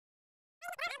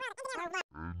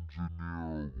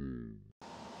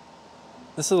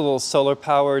This is a little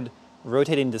solar-powered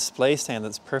rotating display stand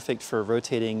that's perfect for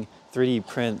rotating 3D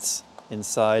prints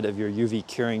inside of your UV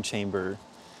curing chamber.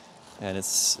 And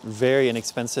it's very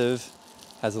inexpensive.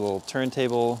 Has a little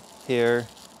turntable here.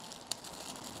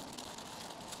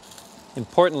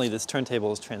 Importantly, this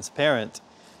turntable is transparent,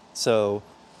 so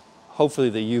hopefully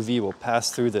the UV will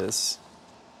pass through this.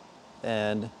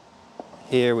 And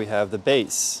here we have the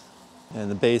base. And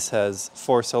the base has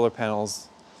 4 solar panels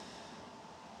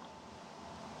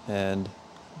and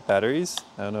batteries.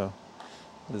 I don't know.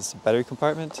 Is this a battery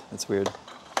compartment? That's weird.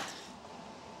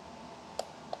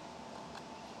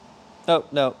 Oh,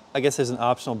 no. I guess there's an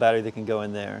optional battery that can go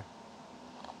in there.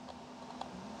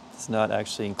 Does not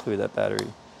actually include that battery.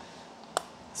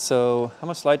 So how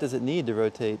much light does it need to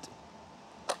rotate?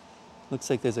 Looks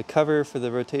like there's a cover for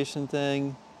the rotation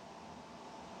thing.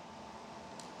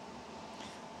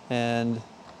 And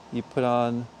you put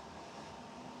on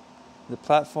the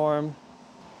platform.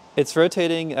 It's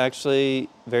rotating actually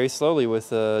very slowly with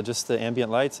just the ambient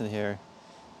lights in here.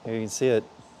 Here you can see it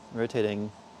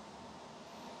rotating.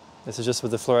 This is just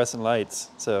with the fluorescent lights,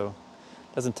 so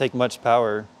it doesn't take much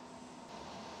power.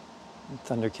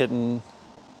 Thunder Kitten.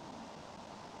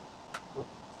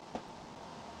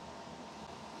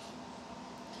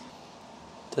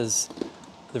 Does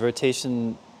the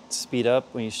rotation speed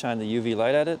up when you shine the UV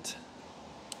light at it?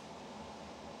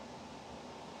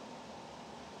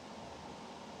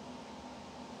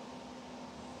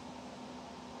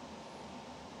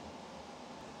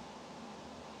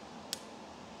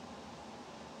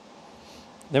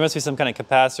 There must be some kind of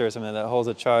capacitor or something that holds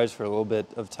a charge for a little bit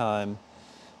of time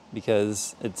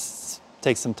because it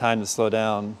takes some time to slow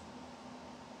down.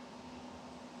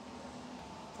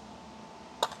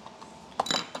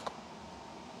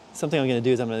 Something I'm going to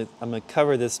do is I'm going to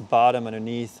cover this bottom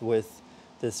underneath with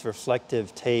this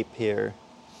reflective tape here.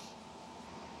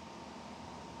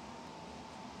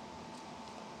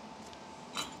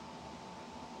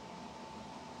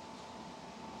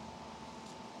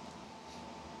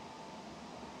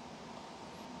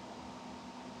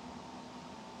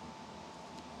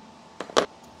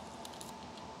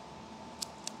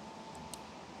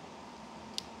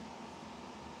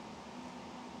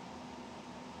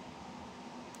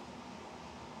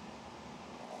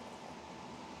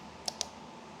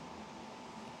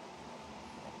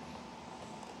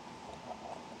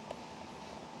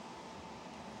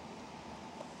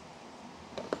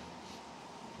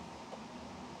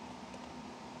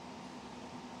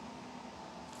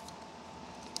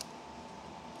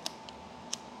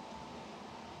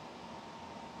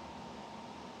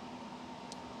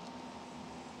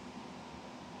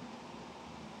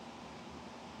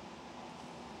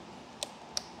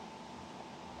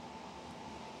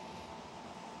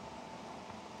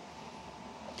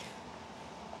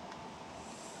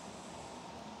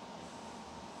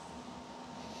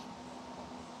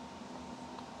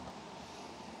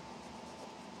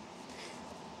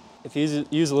 If you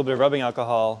use a little bit of rubbing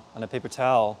alcohol on a paper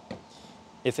towel,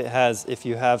 if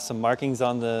you have some markings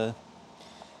on the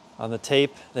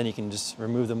tape, then you can just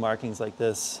remove the markings like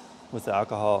this with the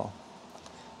alcohol.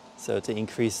 So to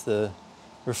increase the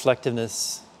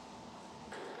reflectiveness,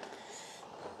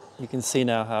 you can see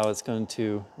now how it's going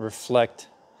to reflect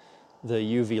the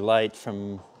UV light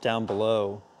from down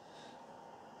below.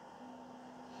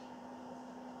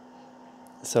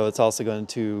 So it's also going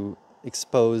to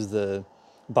expose the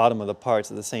bottom of the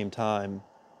parts at the same time.